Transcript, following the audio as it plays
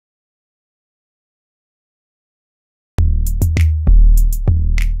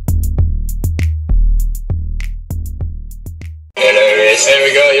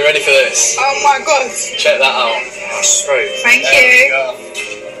this. Oh my god. Check that out. That's sweet. Thank you.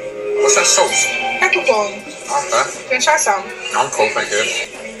 What's that sauce? Peppercorn. Okay. Do you want to try some? I'm cool, thank you.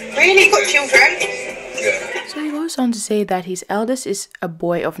 Really? Got children? Yeah. So he goes on to say that his eldest is a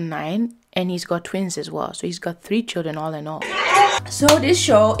boy of 9 and he's got twins as well. So he's got 3 children all in all. So this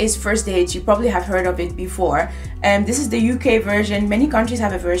show is First Dates. You probably have heard of it before. This is the UK version. Many countries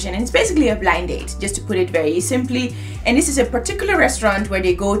have a version and it's basically a blind date, just to put it very simply. And this is a particular restaurant where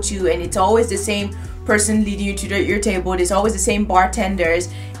they go to and it's always the same person leading you to your table. There's always the same bartenders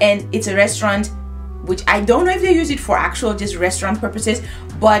and it's a restaurant which I don't know if they use it for actual just restaurant purposes,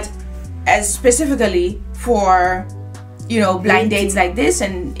 but as specifically for, you know, blind dates like this,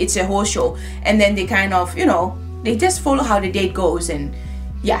 and it's a whole show. And then they kind of, you know, they just follow how the date goes, and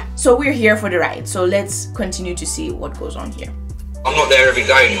yeah, so we're here for the ride. So let's continue to see what goes on here. I'm not there every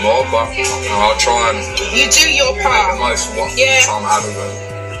day anymore, but I'll try and You do your make part. the most of what time I have with them.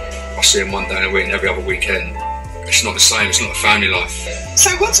 I see them one day a week and every other weekend. It's not the same, it's not a family life. So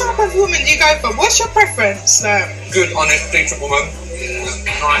what type of woman do you go for? What's your preference? Good, honest, decent woman.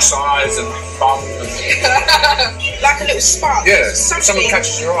 Nice eyes and bum. Like a little spark. Yeah, something. someone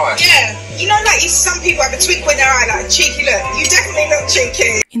catches your eye. Yeah, you know, like some people have a twinkle in their eye, like a cheeky look. You definitely look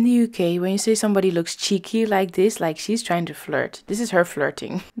cheeky. In the UK, when you say somebody looks cheeky like this, like she's trying to flirt, this is her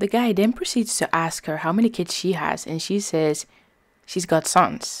flirting. The guy then proceeds to ask her how many kids she has, and she says she's got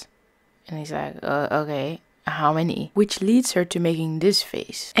sons. And he's like, okay. How many? Which leads her to making this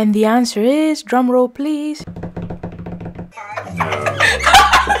face. And the answer is, drum roll please. No.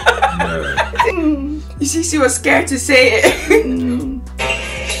 You see, she was scared to say it.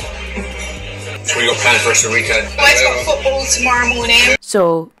 So we got planned for the rest of the weekend. Where's got football tomorrow morning?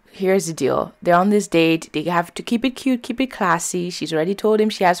 So here's the deal. They're on this date. They have to keep it cute, keep it classy. She's already told him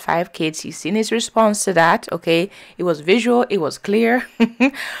she has 5 kids. He's seen his response to that. Okay, it was visual, it was clear.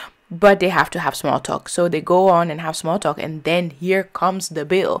 But they have to have small talk. So they go on and have small talk. And then here comes the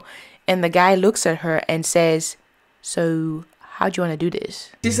bill. And the guy looks at her and says, so how do you want to do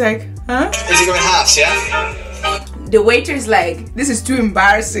this? She's like, huh? Is it going halves, yeah? The waiter's like, this is too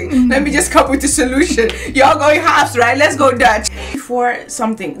embarrassing. Let me just come with a solution. Y'all going halves, right? Let's go Dutch. For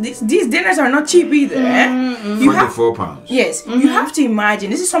something. These dinners are not cheap either. You have, £24. yes, you have to imagine.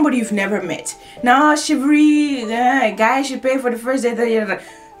 This is somebody you've never met. Now, chivalry, guy should pay for the first date.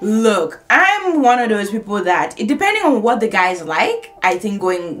 Look, I'm one of those people that, depending on what the guy's like, I think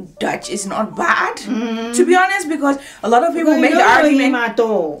going Dutch is not bad. To be honest, because a lot of people make the argument.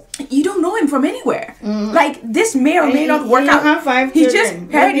 You don't know him from anywhere. Like, this may or may not work out. Have 5 He children. just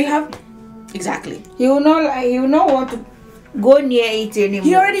already have. Exactly. He will not want to go near it anymore.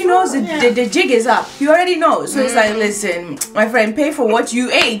 He already knows the jig is up. He already knows. So it's like, listen, my friend, pay for what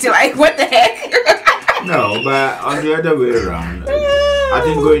you ate. Like, what the heck? No, but on the other way around, I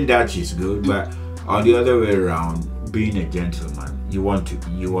think going Dutch is good, but on the other way around, being a gentleman, you want to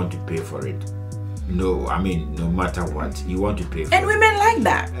pay for it. No, I mean, no matter what, you want to pay for it. And women like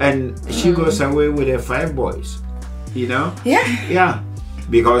that. And she goes away with her 5 boys, you know? Yeah. Yeah.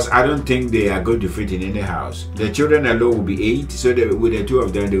 Because I don't think they are going to fit in any house. The children alone will be 8, so with the 2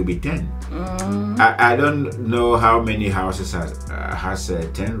 of them, there will be 10. I don't know how many houses has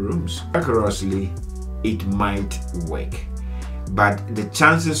 10 rooms. Acrossly, it might work. But the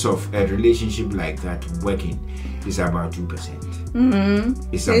chances of a relationship like that working is about 2%.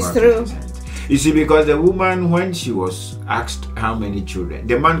 It's about true. 2%. You see, because the woman, when she was asked how many children,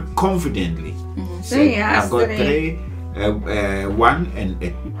 the man confidently said, I've got 3, 1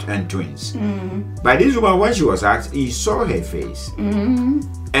 and twins. But this woman, when she was asked, he saw her face.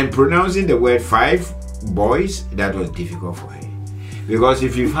 And pronouncing the word 5 boys, that was difficult for her. Because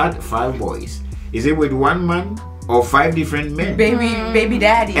if you've had 5 boys, is it with 1 man or 5 different men? Baby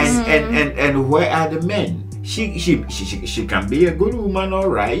daddies. And where are the men? She can be a good woman, all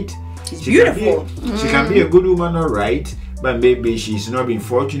right. She's beautiful. She can be a good woman, all right. But maybe she's not been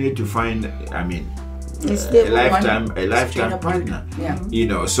fortunate to find, I mean, a lifetime partner. Yeah. You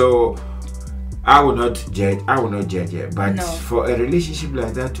know, so I will not judge her. But for a relationship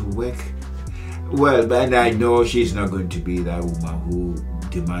like that to work, well, but I know she's not going to be that woman who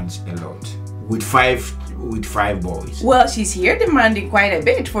demands a lot. With five boys. Well, she's here demanding quite a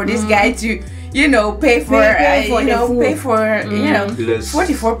bit for this guy to, you know, pay for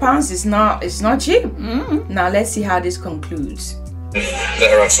 £44 is not cheap. Now let's see how this concludes. Let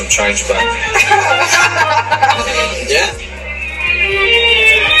her have some change back. Yeah?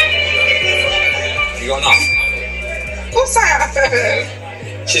 You got enough? Of course I have.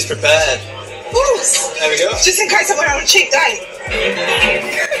 She's prepared. Of course. There we go. Just in case I went on a cheap date.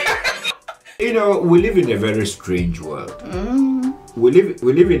 You know, we live in a very strange world. we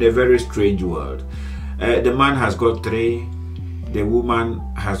live in a very strange world. The man has got 3, the woman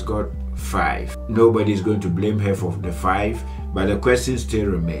has got 5. Nobody is going to blame her for the 5, but the question still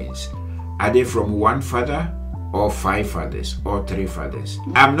remains: are they from one father, or 5 fathers, or 3 fathers?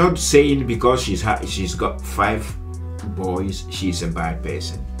 I'm not saying because she's got 5 boys she's a bad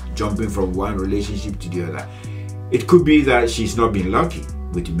person, jumping from one relationship to the other. It could be that she's not been lucky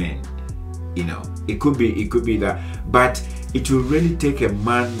with men, you know. It could be that, but it will really take a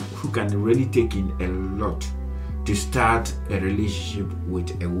man who can really take in a lot to start a relationship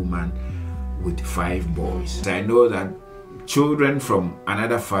with a woman with 5 boys. I know that children from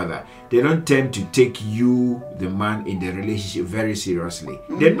another father, they don't tend to take you, the man in the relationship, very seriously.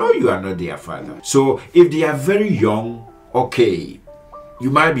 They know you are not their father. So if they are very young, okay, you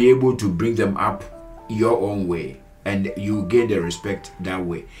might be able to bring them up your own way and you gain the respect that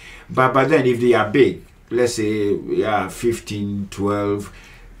way. But then if they are big, let's say 15, 12,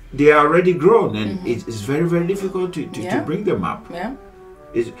 they are already grown, and it's very, very difficult to bring them up.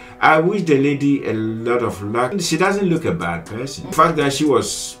 I wish the lady a lot of luck. She doesn't look a bad person. The fact that she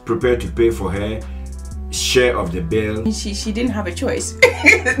was prepared to pay for her share of the bill. She didn't have a choice.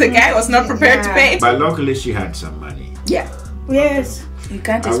 The guy was not prepared to pay. But luckily she had some money. Yeah. Yes. You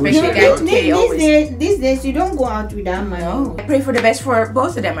can't expect a guy to pay always. These days you don't go out without money. No. I pray for the best for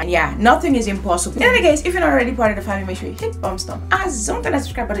both of them, and yeah, nothing is impossible. Anyway guys, if you're not already part of the family, make sure you hit thumbs up, don't forget to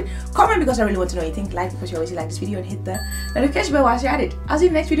subscribe button, comment because I really want to know what you think, like because you always like this video, and hit the notification bell while you're at it. I'll see you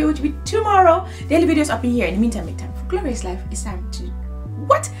in the next video, which will be tomorrow. Daily videos up in here. In the meantime, make time for glorious life. It's time to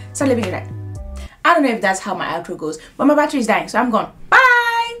start living it right. I don't know if that's how my outro goes, but my battery is dying, so I'm gone. Bye.